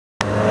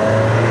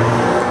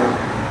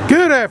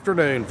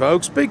afternoon,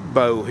 folks. Big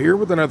Bo here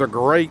with another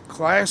great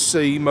Class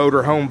C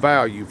motorhome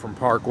value from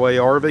Parkway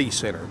RV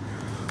Center.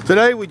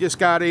 Today we just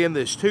got in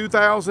this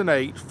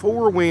 2008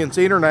 Four Winds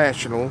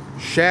International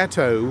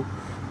Chateau.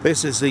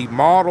 This is the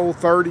Model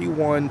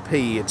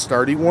 31P. It's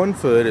 31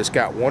 foot. It's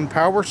got one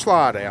power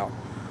slide out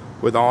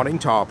with awning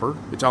topper.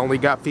 It's only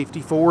got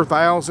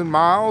 54,000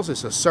 miles.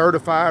 It's a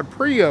certified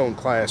pre-owned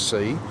Class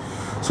C.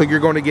 So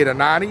you're going to get a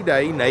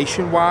 90-day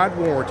nationwide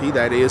warranty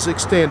that is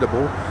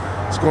extendable.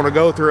 It's going to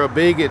go through a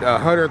big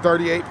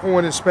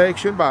 138-point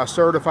inspection by a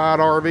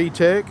certified RV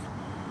tech.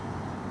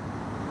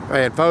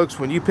 And folks,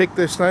 when you pick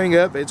this thing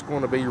up, it's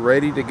going to be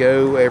ready to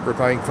go.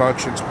 Everything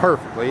functions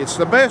perfectly. It's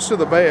the best of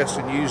the best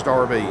in used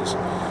RVs.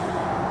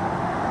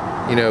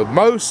 You know,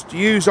 most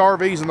used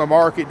RVs in the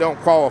market don't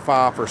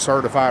qualify for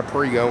certified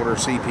pre-owned or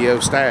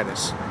CPO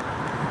status.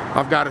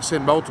 I've got to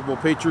send multiple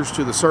pictures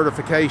to the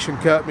certification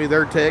company.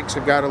 Their techs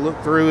have got to look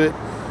through it,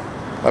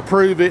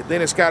 approve it,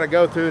 then it's got to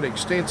go through an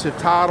extensive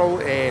title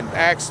and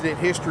accident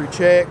history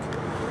check.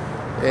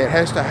 It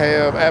has to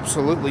have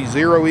absolutely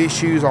zero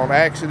issues on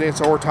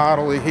accidents or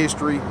title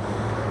history,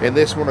 and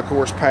this one of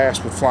course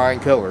passed with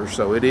flying colors.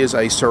 So it is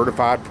a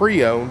certified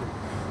pre-owned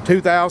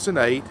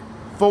 2008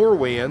 Four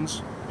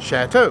Winds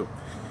Chateau,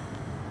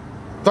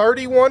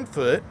 31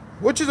 foot,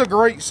 which is a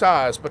great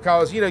size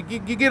because, you know, you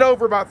get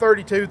over about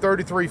 32,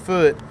 33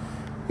 foot,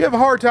 you have a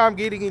hard time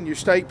getting in your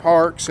state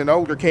parks and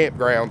older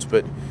campgrounds,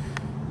 but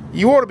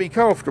you want to be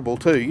comfortable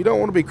too. You don't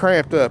want to be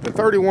cramped up, and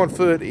 31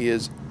 foot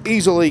is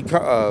easily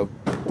a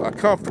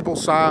comfortable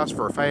size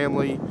for a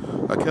family,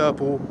 a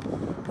couple.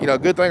 You know,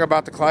 good thing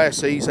about the Class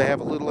C's, they have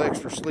a little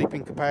extra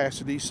sleeping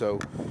capacity, so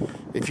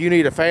if you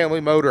need a family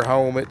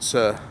motorhome, it's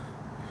a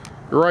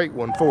great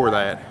one for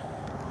that.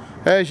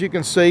 As you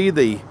can see,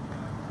 the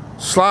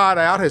slide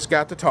out has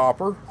got the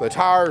topper. The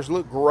tires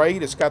look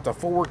great. It's got the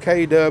 4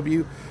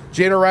 kW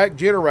Generac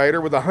generator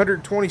with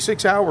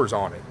 126 hours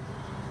on it.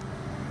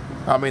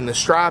 I mean, the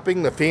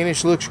striping, the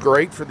finish looks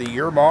great for the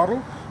year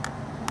model.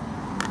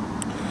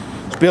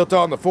 It's built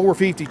on the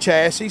 450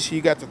 chassis, so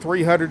you got the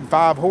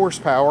 305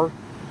 horsepower,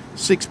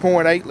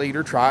 6.8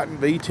 liter Triton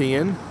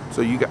V-10.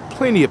 So you got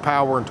plenty of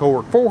power and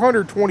torque,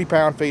 420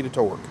 pound-feet of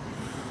torque.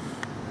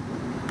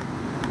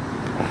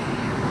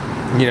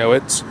 You know,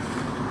 it's,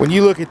 when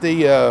you look at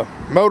the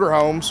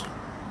motorhomes,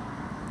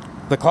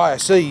 the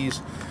Class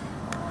C's,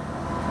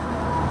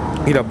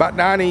 you know, about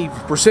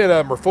 90% of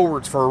them are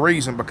Fords for a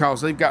reason,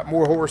 because they've got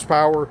more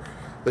horsepower.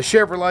 The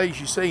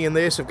Chevrolets you see in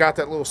this have got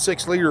that little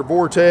 6-liter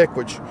Vortec,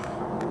 which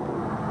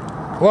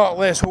a lot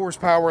less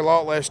horsepower, a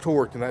lot less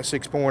torque than that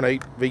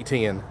 6.8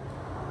 V10.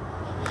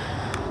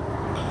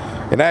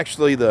 And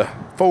actually the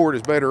Ford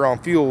is better on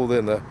fuel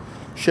than the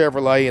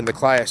Chevrolet and the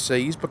Class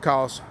C's,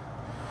 because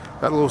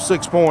that little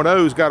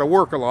 6.0's got to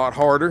work a lot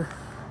harder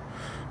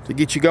to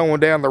get you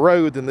going down the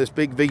road than this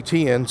big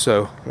V10.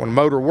 So when the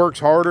motor works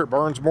harder, it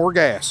burns more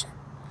gas.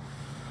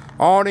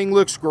 Awning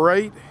looks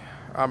great.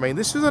 I mean,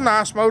 this is a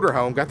nice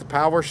motorhome. Got the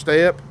power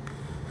step,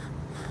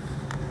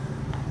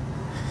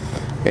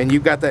 and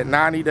you've got that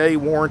 90-day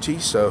warranty.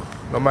 So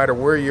no matter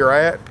where you're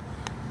at,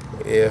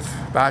 if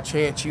by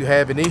chance you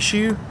have an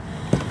issue,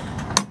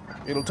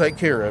 it'll take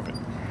care of it.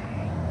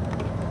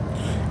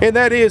 And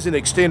that is an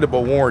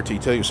extendable warranty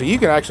too, so you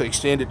can actually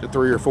extend it to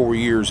 3 or 4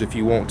 years if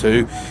you want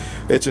to.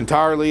 It's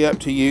entirely up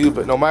to you,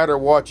 but no matter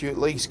what, you at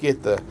least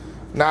get the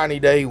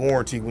 90-day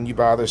warranty when you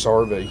buy this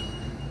RV.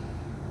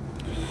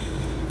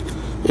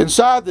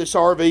 Inside this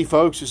RV,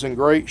 folks, is in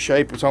great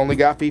shape. It's only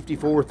got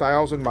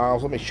 54,000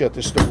 miles. Let me shut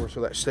this door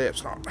so that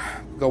step's not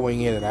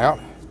going in and out.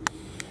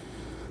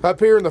 Up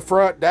here in the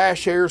front,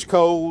 dash air's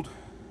cold.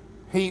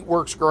 Heat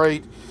works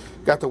great.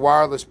 Got the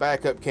wireless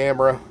backup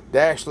camera.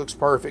 Dash looks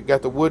perfect.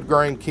 Got the wood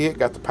grain kit.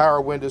 Got the power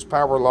windows,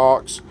 power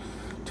locks,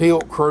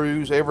 tilt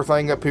cruise.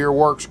 Everything up here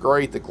works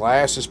great. The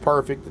glass is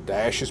perfect. The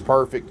dash is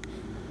perfect.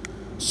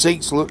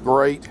 Seats look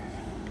great.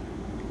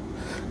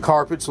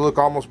 Carpets look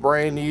almost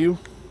brand new.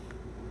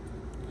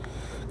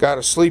 Got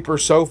a sleeper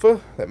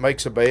sofa that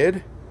makes a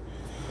bed.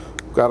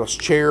 Got a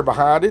chair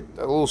behind it,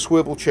 a little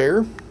swivel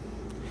chair.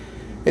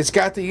 It's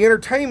got the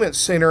entertainment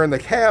center in the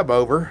cab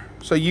over,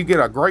 so you get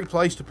a great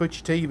place to put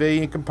your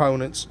TV and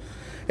components,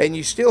 and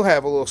you still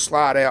have a little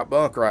slide out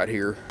bunk right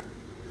here,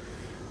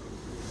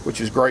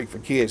 which is great for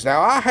kids.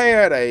 Now I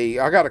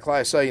got a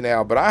Class A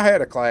now, but I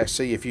had a Class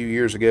C a few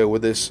years ago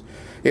with this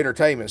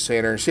entertainment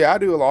center. And see, I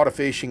do a lot of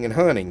fishing and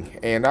hunting,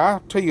 and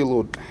I'll tell you a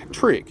little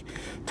trick.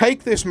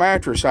 Take this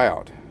mattress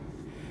out,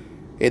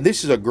 and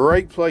this is a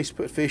great place to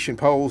put fishing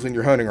poles in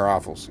your hunting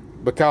rifles,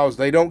 because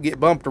they don't get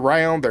bumped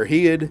around, they're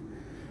hid.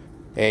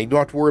 And you don't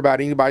have to worry about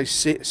anybody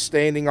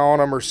standing on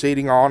them or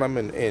sitting on them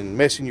and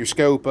messing your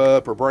scope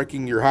up or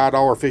breaking your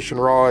high-dollar fishing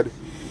rod.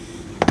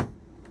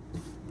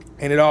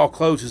 And it all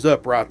closes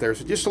up right there.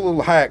 So just a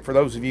little hack for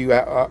those of you, the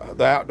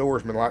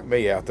outdoorsmen like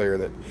me out there,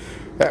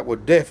 that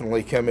would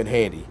definitely come in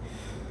handy.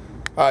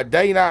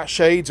 Day-night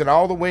shades in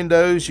all the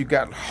windows. You've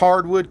got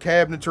hardwood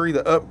cabinetry,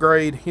 the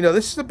upgrade. You know,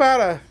 this is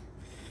about a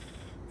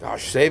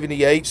gosh,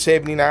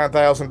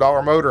 $79,000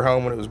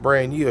 motorhome when it was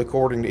brand new,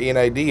 according to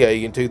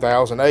NADA in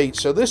 2008.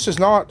 So this is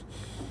not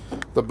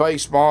the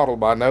base model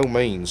by no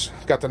means.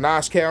 Got the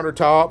nice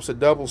countertops, a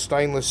double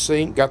stainless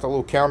sink, got the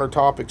little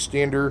countertop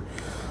extender.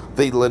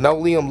 The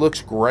linoleum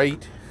looks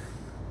great.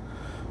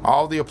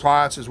 All the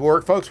appliances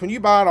work. Folks, when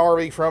you buy an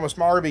RV from us,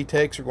 my RV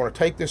techs are going to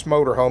take this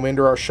motorhome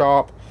into our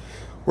shop.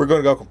 We're going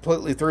to go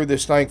completely through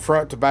this thing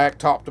front to back,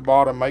 top to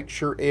bottom, make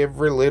sure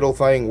every little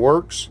thing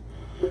works.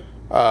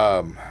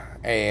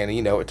 And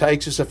you know, it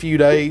takes us a few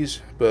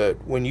days, but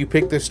when you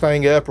pick this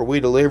thing up or we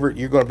deliver it,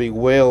 you're going to be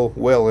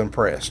well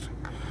impressed,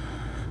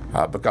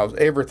 because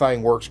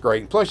everything works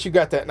great. Plus, you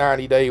got that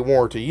 90-day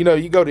warranty. You know,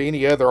 you go to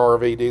any other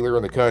RV dealer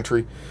in the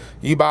country,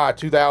 you buy a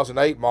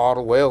 2008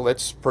 model, well,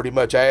 that's pretty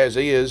much as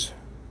is,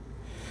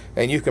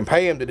 and you can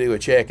pay them to do a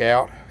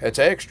checkout. That's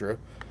extra.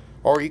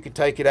 Or you can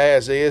take it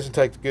as is and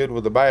take the good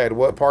with the bad.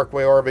 What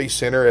Parkway RV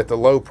Center, at the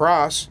low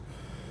price,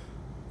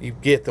 you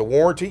get the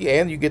warranty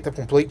and you get the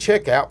complete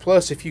checkout.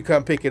 Plus, if you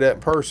come pick it up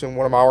in person,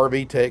 one of my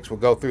RV techs will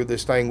go through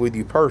this thing with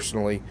you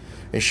personally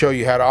and show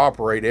you how to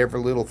operate every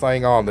little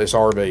thing on this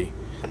RV.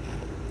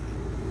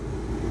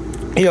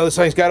 You know, this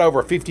thing's got over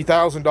a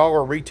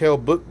 $50,000 retail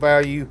book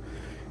value,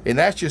 and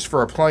that's just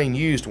for a plain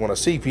used one. A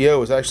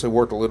CPO is actually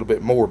worth a little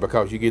bit more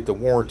because you get the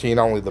warranty, and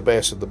only the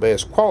best of the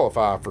best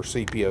qualify for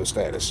CPO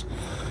status.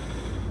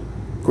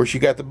 Of course, you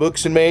got the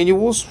books and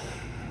manuals.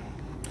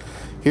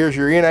 Here's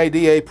your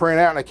NADA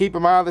printout. Now keep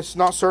in mind, this is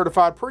not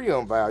certified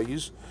pre-owned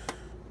values.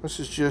 This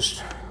is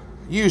just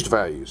used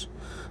values.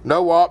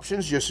 No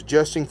options, just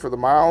adjusting for the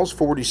miles,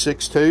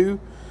 46.2.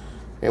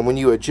 And when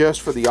you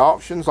adjust for the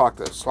options, like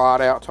the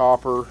slide out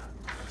topper,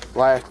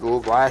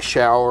 little glass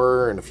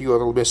shower, and a few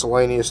other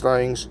miscellaneous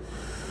things,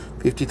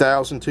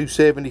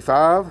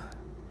 50,275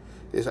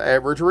 is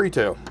average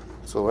retail.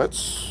 So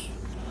that's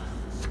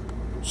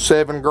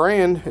 $7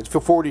 grand. It's for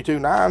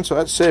 42.9, so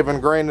that's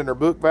 $7 grand in their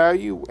book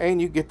value,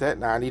 and you get that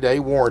 90-day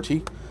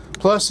warranty.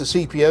 Plus, the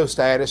CPO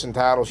status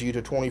entitles you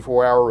to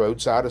 24-hour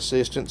roadside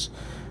assistance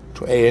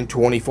and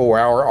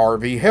 24-hour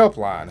RV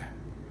helpline.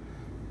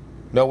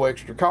 No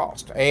extra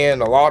cost.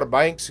 And a lot of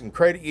banks and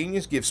credit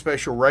unions give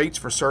special rates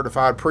for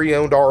certified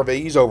pre-owned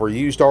RVs over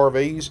used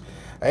RVs.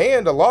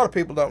 And a lot of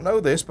people don't know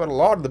this, but a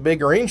lot of the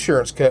bigger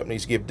insurance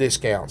companies give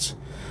discounts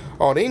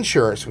on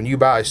insurance when you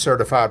buy a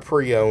certified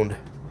pre-owned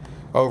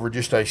over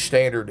just a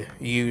standard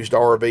used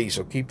RV,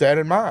 so keep that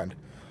in mind.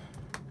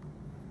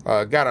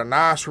 Got a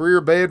nice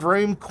rear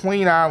bedroom,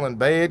 queen island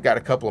bed, got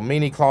a couple of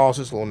mini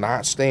closets, a little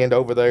nightstand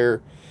over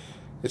there.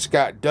 It's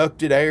got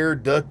ducted air,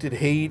 ducted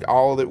heat,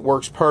 all of it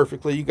works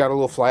perfectly. You got a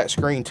little flat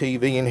screen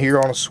TV in here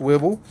on a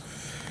swivel.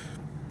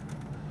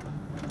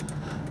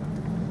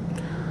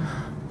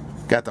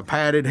 Got the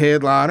padded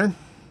headliner.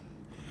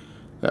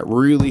 That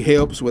really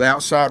helps with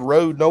outside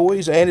road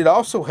noise, and it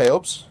also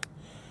helps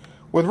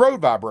with road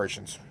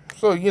vibrations.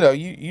 So, you know,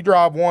 you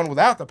drive one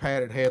without the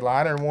padded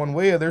headliner and one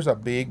with, there's a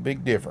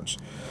big difference.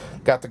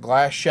 Got the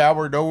glass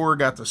shower door,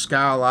 got the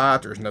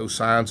skylight. There's no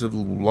signs of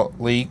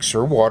leaks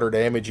or water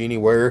damage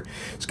anywhere.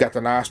 It's got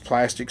the nice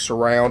plastic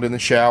surround in the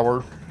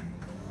shower.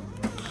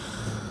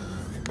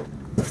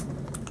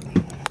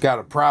 Got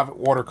a private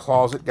water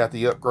closet, got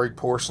the upgrade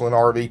porcelain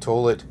RV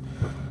toilet,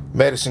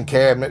 medicine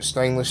cabinet,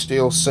 stainless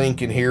steel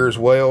sink in here as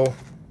well.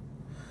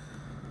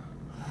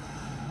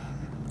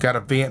 Got a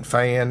vent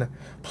fan,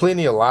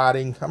 plenty of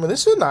lighting. I mean,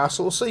 this is a nice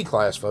little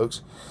C-Class,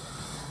 folks.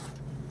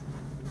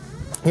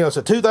 You know, it's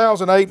a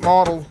 2008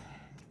 model.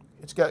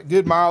 It's got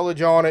good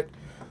mileage on it.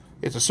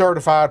 It's a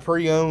certified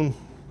pre-owned.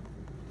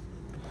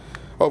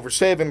 Over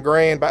 $7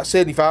 grand, about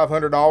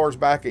 $7,500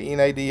 back at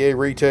NADA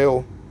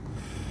retail.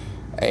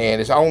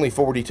 And it's only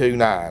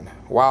 $42.9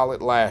 while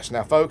it lasts.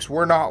 Now, folks,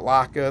 we're not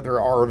like other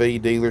RV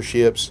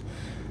dealerships.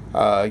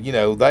 You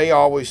know, they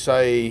always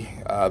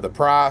say the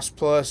price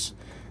plus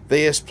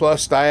this,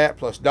 plus that,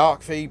 plus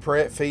dock fee,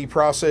 prep fee,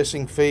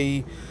 processing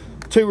fee,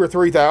 $2,000 or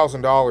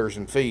 $3,000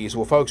 in fees.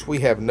 Well, folks,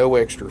 we have no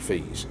extra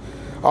fees.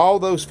 All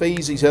those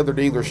fees these other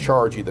dealers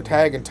charge you, the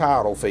tag and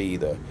title fee,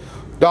 the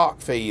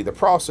dock fee, the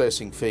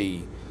processing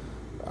fee,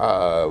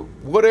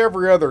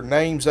 whatever other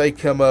names they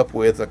come up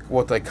with,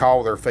 what they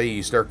call their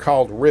fees, they're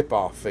called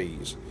rip-off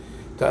fees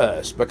to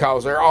us,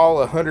 because they're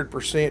all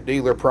 100%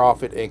 dealer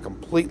profit and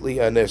completely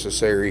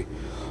unnecessary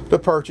to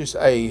purchase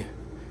a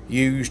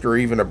used or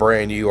even a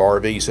brand new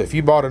RV. So if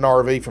you bought an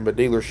RV from a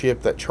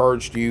dealership that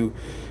charged you,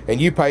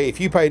 and if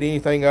you paid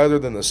anything other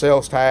than the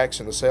sales tax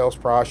and the sales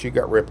price, you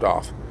got ripped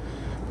off,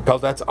 because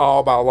that's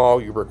all by law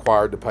you're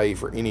required to pay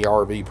for any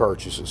RV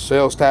purchases: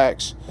 sales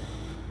tax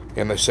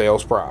and the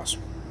sales price.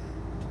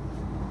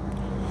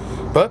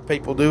 But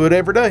people do it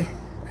every day,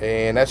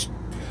 and that's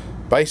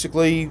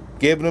basically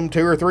giving them $2,000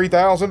 or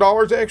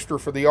 $3,000 extra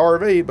for the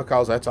RV,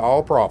 because that's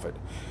all profit.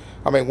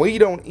 I mean, we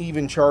don't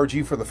even charge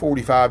you for the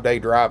 45-day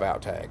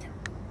drive-out tag.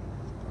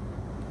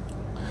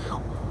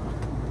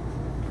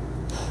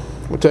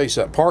 I'll tell you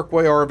something.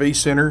 Parkway RV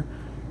Center,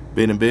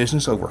 been in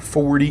business over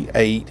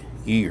 48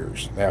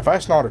 years. Now, if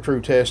that's not a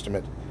true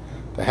testament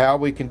to how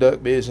we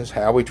conduct business,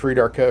 how we treat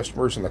our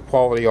customers, and the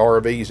quality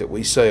RVs that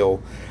we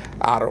sell,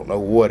 I don't know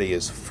what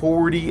is,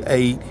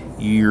 48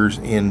 years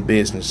in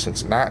business,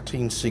 since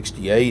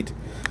 1968.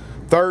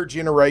 Third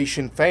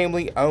generation,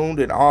 family owned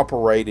and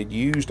operated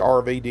used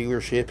RV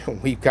dealership,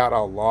 and we've got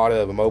a lot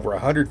of them, over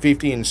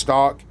 150 in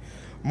stock,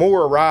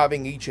 more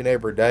arriving each and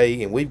every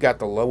day, and we've got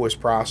the lowest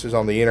prices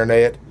on the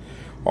internet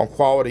on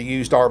quality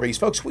used RVs.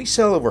 Folks, we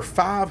sell over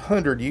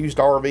 500 used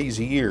RVs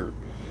a year.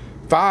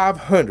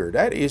 500,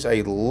 that is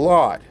a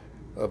lot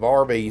of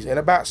RVs, and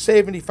about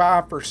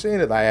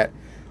 75% of that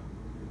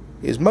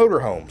is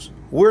motorhomes.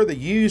 We're the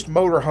used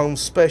motorhome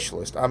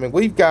specialist. I mean,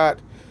 we've got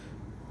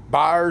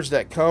buyers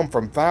that come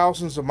from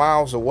thousands of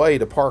miles away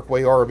to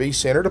Parkway RV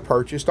Center to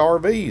purchase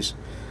RVs.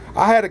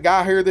 I had a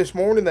guy here this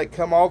morning that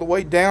come all the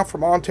way down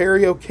from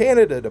Ontario,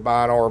 Canada to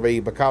buy an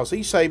RV because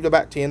he saved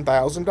about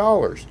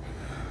 $10,000.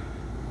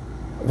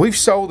 We've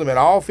sold them in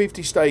all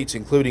 50 states,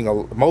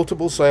 including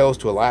multiple sales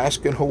to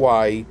Alaska and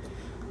Hawaii.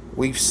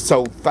 We've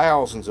sold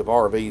thousands of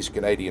RVs to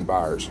Canadian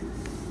buyers.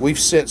 We've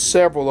sent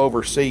several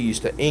overseas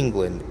to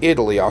England,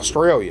 Italy,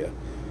 Australia,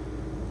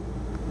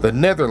 the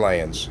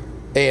Netherlands.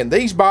 And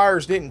these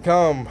buyers didn't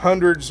come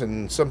hundreds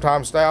and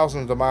sometimes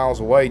thousands of miles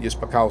away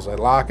just because they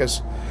like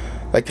us.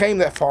 They came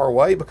that far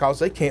away because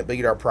they can't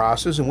beat our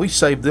prices, and we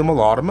saved them a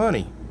lot of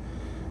money.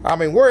 I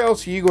mean, where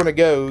else are you going to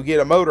go get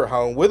a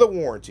motorhome with a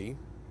warranty,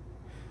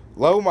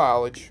 low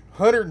mileage,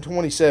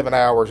 127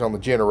 hours on the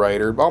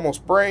generator,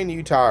 almost brand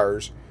new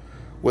tires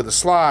with a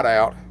slide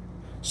out,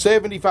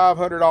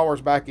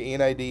 $7,500 back at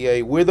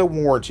NADA with a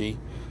warranty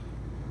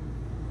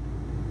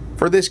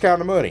for this kind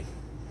of money?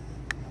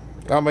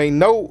 I mean,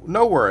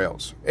 nowhere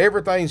else.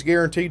 Everything's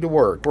guaranteed to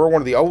work. We're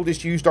one of the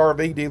oldest used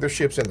RV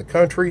dealerships in the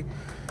country.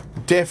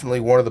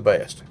 Definitely one of the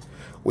best.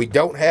 We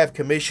don't have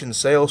commissioned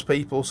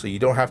salespeople, so you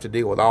don't have to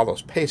deal with all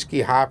those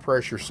pesky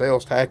high-pressure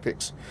sales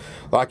tactics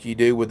like you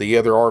do with the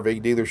other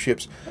RV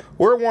dealerships.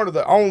 We're one of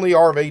the only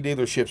RV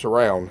dealerships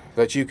around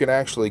that you can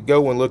actually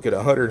go and look at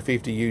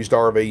 150 used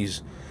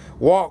RVs,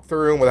 walk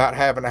through them without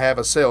having to have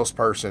a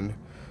salesperson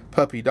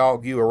puppy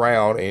dog you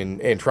around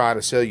and try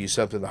to sell you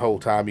something the whole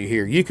time you're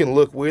here. You can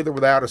look with or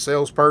without a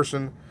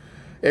salesperson.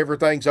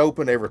 Everything's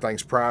open.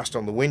 Everything's priced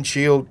on the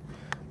windshield.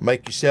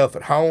 Make yourself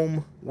at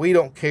home. We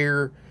don't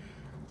care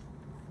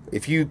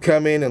if you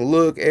come in and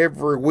look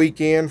every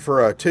weekend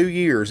for 2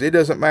 years. It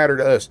doesn't matter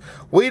to us.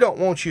 We don't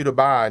want you to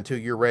buy until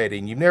you're ready.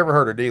 And you've never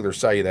heard a dealer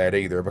say that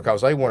either,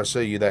 because they want to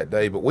sell you that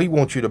day. But we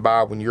want you to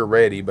buy when you're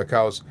ready,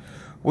 because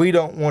we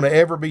don't want to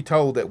ever be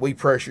told that we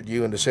pressured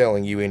you into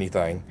selling you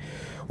anything.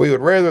 We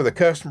would rather the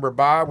customer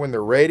buy when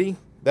they're ready.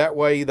 That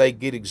way they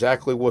get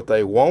exactly what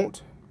they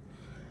want.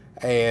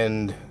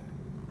 And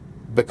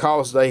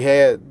because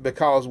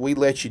we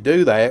let you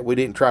do that, we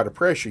didn't try to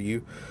pressure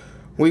you.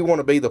 We want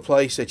to be the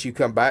place that you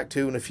come back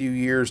to in a few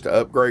years to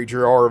upgrade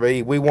your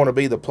RV. We want to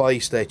be the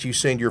place that you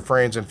send your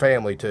friends and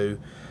family to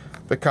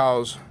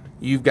because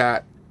you've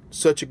got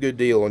such a good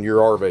deal on your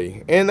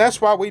RV. And that's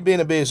why we've been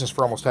in business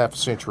for almost half a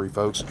century,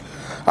 folks.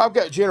 I've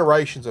got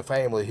generations of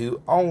family who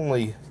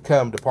only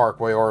come to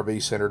Parkway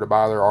RV Center to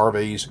buy their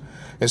RVs,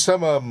 and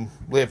some of them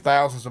live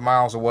thousands of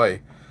miles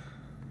away.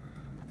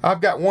 I've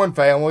got one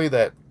family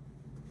that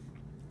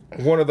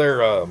one of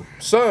their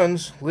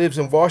sons lives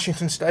in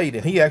Washington State,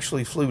 and he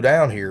actually flew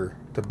down here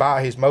to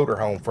buy his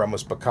motorhome from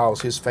us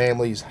because his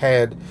family's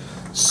had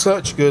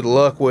such good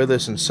luck with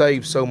us and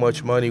saved so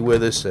much money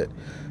with us that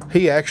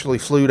he actually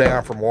flew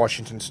down from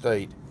Washington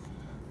State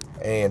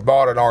and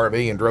bought an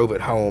RV and drove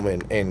it home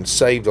and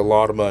saved a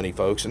lot of money,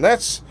 folks. And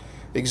that's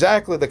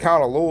exactly the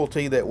kind of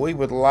loyalty that we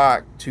would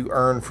like to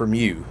earn from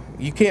you.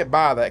 You can't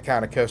buy that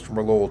kind of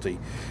customer loyalty.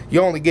 You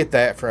only get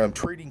that from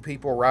treating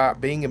people right,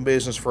 being in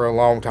business for a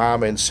long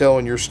time, and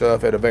selling your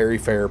stuff at a very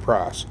fair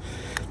price.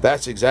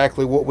 That's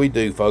exactly what we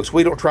do, folks.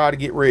 We don't try to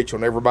get rich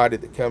on everybody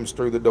that comes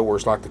through the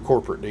doors like the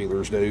corporate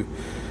dealers do.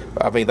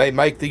 I mean, they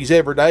make these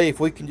every day. If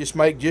we can just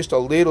make just a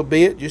little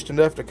bit, just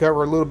enough to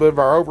cover a little bit of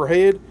our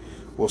overhead,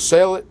 we'll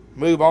sell it,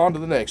 move on to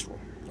the next one.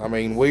 I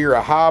mean, we are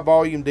a high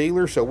volume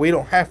dealer, so we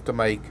don't have to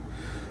make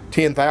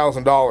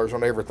 $10,000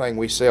 on everything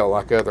we sell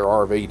like other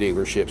RV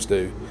dealerships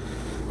do.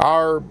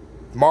 Our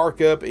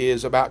markup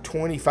is about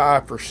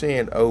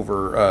 25%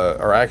 over,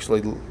 or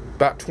actually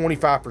about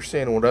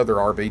 25% on what other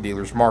RV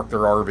dealers mark their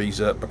RVs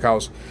up,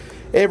 because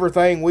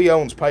everything we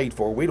own is paid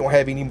for. We don't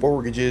have any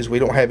mortgages. We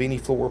don't have any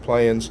floor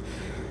plans.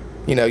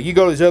 You know, you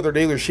go to these other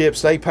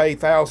dealerships, they pay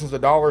thousands of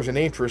dollars in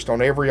interest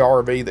on every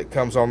RV that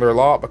comes on their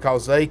lot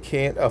because they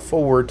can't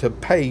afford to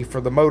pay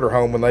for the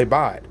motorhome when they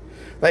buy it.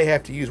 They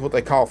have to use what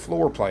they call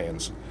floor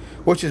plans,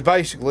 which is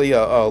basically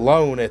a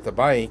loan at the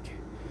bank,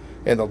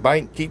 and the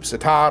bank keeps the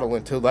title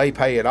until they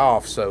pay it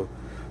off. So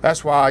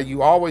that's why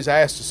you always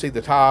ask to see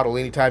the title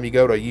anytime you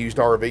go to a used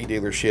RV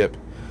dealership,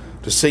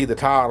 to see the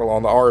title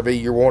on the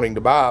RV you're wanting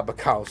to buy,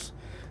 because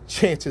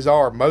chances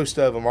are most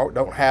of them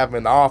don't have them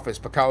in the office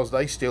because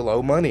they still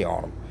owe money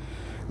on them.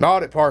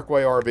 Not at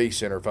Parkway RV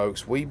Center,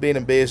 folks. We've been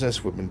in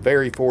business. We've been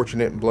very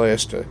fortunate and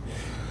blessed to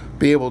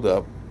be able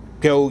to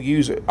go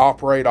use it,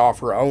 operate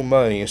off our own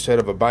money instead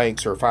of a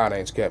bank's or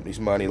finance company's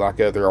money like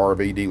other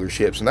RV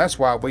dealerships. And that's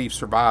why we've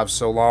survived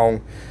so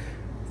long.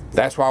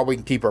 That's why we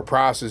can keep our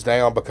prices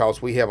down,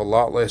 because we have a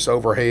lot less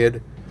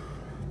overhead.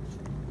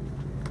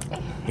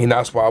 And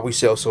that's why we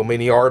sell so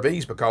many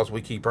RVs, because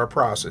we keep our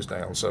prices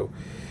down. So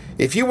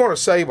if you want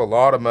to save a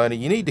lot of money,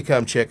 you need to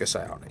come check us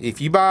out.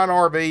 If you buy an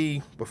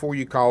RV before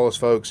you call us,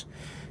 folks,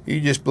 you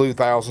just blew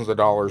thousands of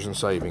dollars in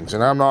savings.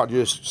 And I'm not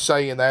just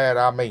saying that,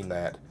 I mean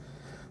that.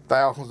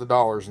 Thousands of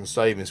dollars in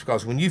savings,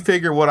 because when you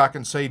figure what I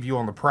can save you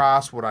on the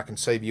price, what I can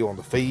save you on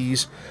the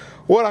fees,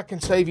 what I can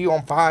save you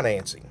on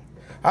financing.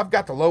 I've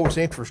got the lowest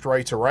interest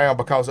rates around,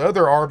 because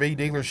other RV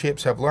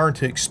dealerships have learned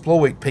to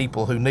exploit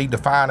people who need to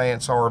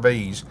finance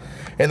RVs.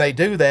 And they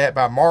do that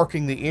by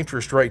marking the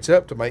interest rates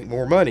up to make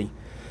more money.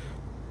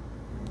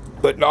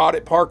 But not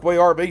at Parkway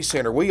RV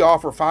Center. We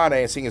offer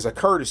financing as a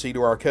courtesy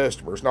to our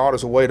customers, not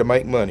as a way to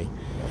make money.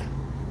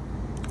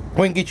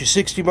 We can get you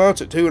 60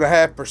 months at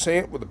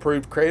 2.5% with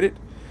approved credit,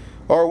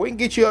 or we can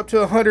get you up to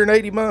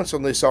 180 months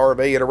on this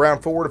RV at around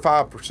 4 to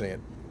 5%.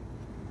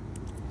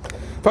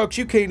 Folks,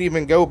 you can't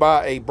even go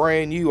buy a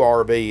brand new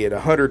RV at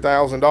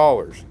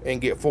 $100,000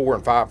 and get 4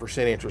 and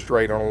 5% interest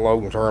rate on a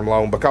long-term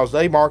loan, because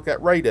they mark that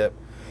rate up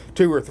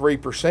 2 or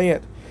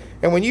 3%.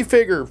 And when you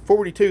figure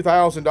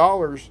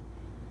 $42,000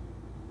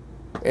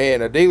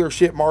 and a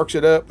dealership marks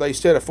it up, they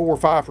instead of 4 or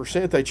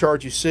 5%, they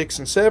charge you 6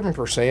 and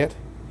 7%.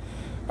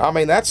 I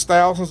mean, that's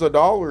thousands of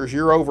dollars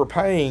you're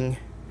overpaying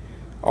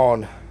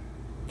on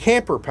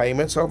camper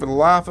payments over the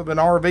life of an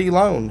RV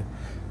loan.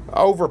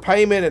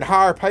 Overpayment and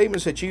higher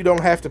payments that you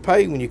don't have to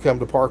pay when you come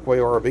to Parkway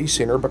RV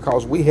Center,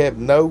 because we have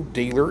no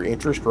dealer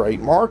interest rate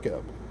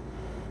markup.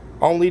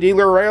 Only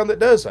dealer around that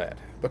does that,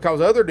 because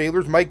other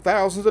dealers make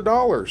thousands of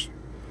dollars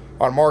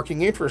on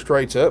marking interest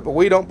rates up, but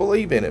we don't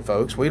believe in it,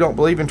 folks. We don't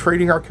believe in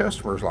treating our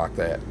customers like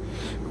that.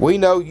 We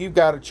know you've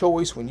got a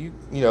choice when you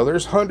know,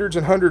 there's hundreds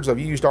and hundreds of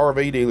used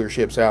RV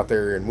dealerships out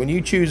there, and when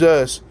you choose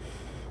us,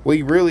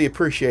 we really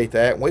appreciate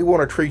that. We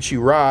want to treat you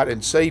right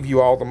and save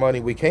you all the money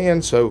we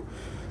can. So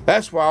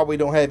that's why we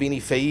don't have any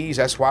fees.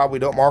 That's why we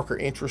don't mark our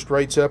interest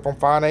rates up on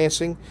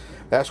financing.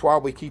 That's why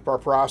we keep our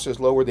prices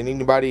lower than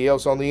anybody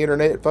else on the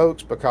internet,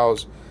 folks,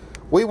 because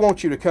we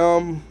want you to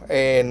come,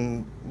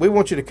 and we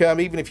want you to come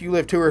even if you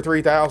live 2,000 or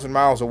 3,000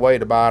 miles away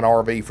to buy an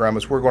RV from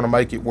us. We're going to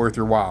make it worth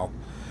your while.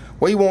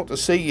 We want to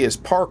see is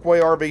Parkway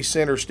RV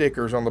Center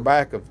stickers on the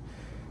back of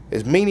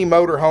as many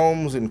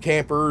motorhomes and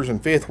campers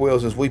and fifth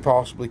wheels as we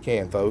possibly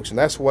can, folks. And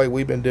that's the way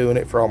we've been doing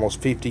it for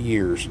almost 50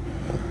 years.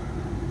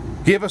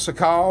 Give us a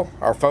call.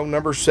 Our phone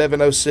number is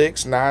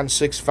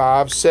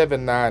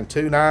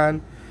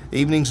 706-965-7929.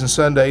 Evenings and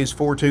Sundays,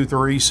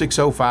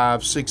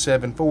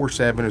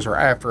 423-605-6747 is our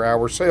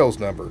after-hour sales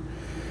number.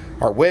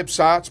 Our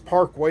website's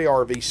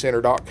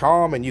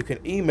parkwayrvcenter.com, and you can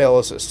email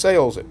us at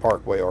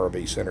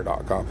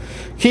sales@parkwayrvcenter.com.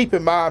 Keep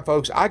in mind,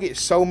 folks, I get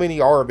so many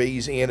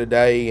RVs in a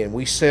day, and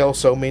we sell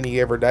so many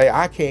every day,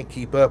 I can't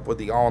keep up with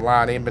the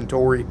online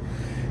inventory.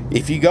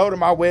 If you go to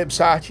my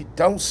website, you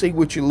don't see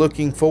what you're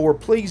looking for,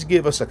 please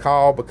give us a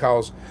call,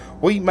 because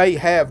we may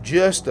have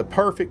just the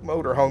perfect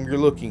motorhome you're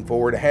looking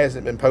for and it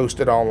hasn't been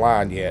posted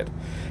online yet.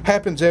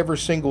 Happens every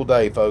single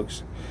day,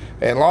 folks.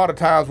 And a lot of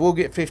times we'll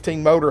get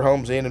 15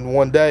 motorhomes in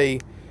one day,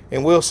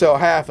 and we'll sell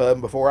half of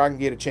them before I can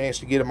get a chance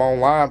to get them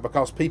online,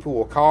 because people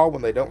will call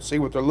when they don't see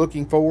what they're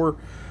looking for.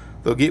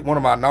 They'll get one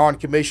of my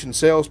non-commissioned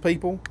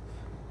salespeople,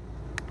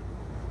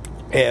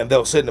 and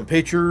they'll send them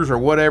pictures or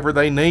whatever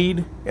they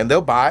need, and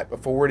they'll buy it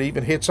before it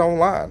even hits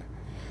online.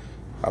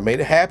 I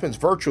mean, it happens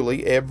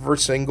virtually every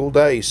single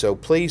day. So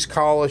please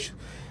call us.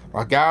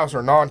 My guys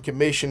are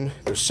non-commissioned.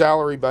 They're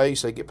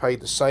salary-based. They get paid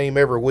the same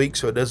every week,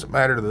 so it doesn't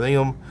matter to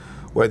them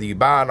whether you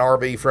buy an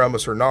RV from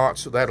us or not.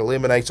 So that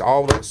eliminates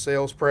all that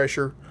sales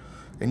pressure.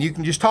 And you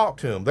can just talk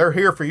to them. They're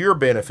here for your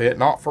benefit,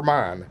 not for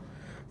mine.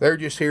 They're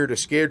just here to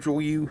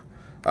schedule you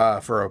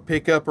for a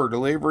pickup or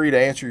delivery, to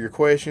answer your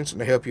questions, and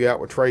to help you out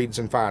with trades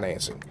and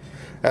financing.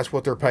 That's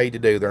what they're paid to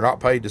do. They're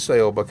not paid to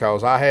sell,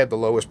 because I have the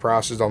lowest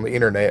prices on the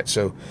internet,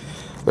 so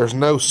there's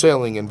no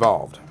selling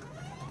involved.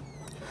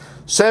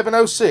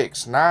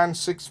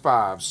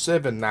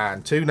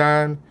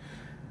 706-965-7929,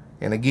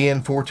 and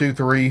again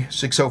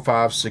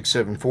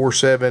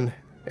 423-605-6747,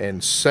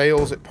 and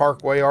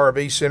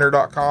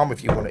sales@parkwayrvcenter.com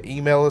if you want to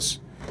email us.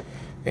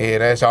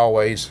 And as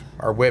always,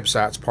 our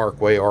website's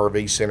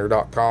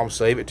parkwayrvcenter.com.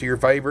 Save it to your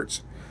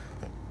favorites,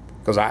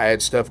 because I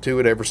add stuff to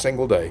it every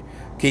single day.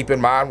 Keep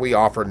in mind, we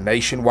offer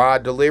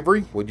nationwide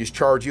delivery. We just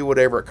charge you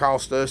whatever it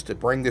costs us to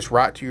bring this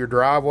right to your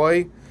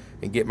driveway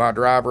and get my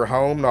driver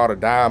home, not a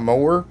dime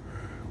more.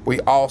 We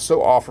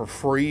also offer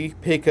free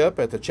pickup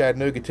at the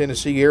Chattanooga,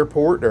 Tennessee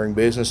airport during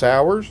business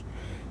hours.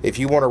 If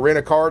you want to rent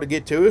a car to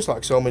get to us,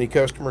 like so many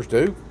customers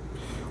do,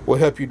 we'll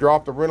help you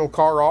drop the rental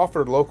car off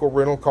at a local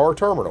rental car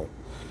terminal.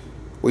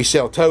 We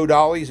sell tow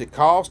dollies at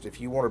cost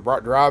if you want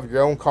to drive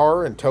your own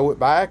car and tow it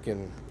back,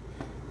 and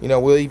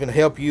we'll even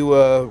help you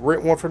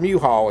rent one from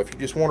U-Haul if you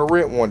just want to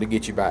rent one to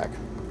get you back.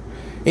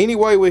 Any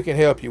way we can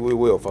help you, we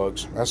will,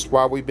 folks. That's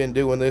why we've been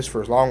doing this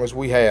for as long as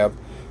we have.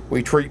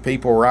 We treat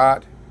people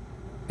right,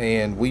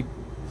 and we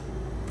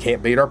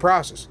can't beat our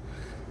prices.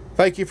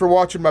 Thank you for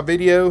watching my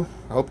video.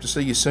 I hope to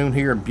see you soon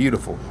here in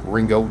beautiful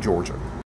Ringgold, Georgia.